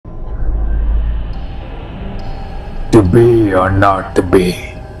To be or not to be?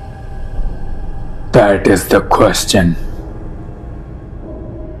 That is the question.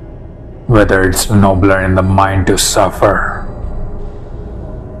 Whether it's nobler in the mind to suffer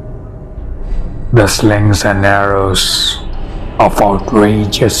the slings and arrows of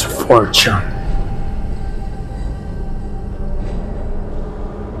outrageous fortune,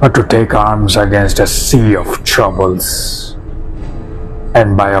 or to take arms against a sea of troubles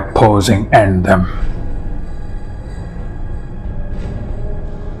and by opposing end them.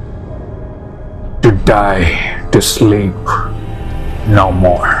 To die, to sleep no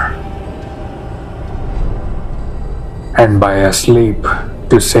more, and by a sleep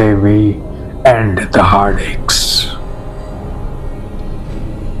to say we end the heartaches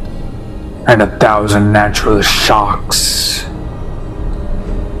and 1,000 natural shocks.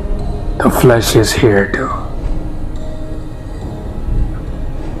 The flesh is here too.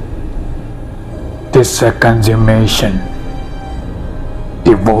 'Tis a consummation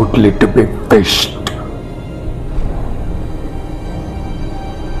devotedly to be fished,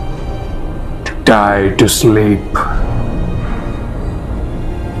 to die, to sleep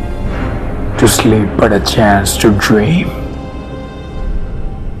but a chance to dream.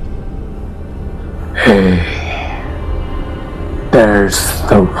 Hey, there's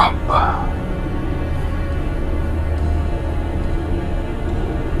the rub.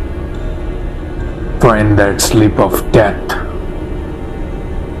 For in that sleep of death,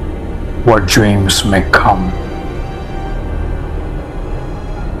 what dreams may come,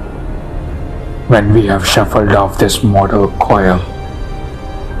 when we have shuffled off this mortal coil,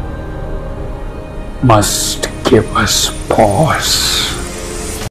 must give us pause.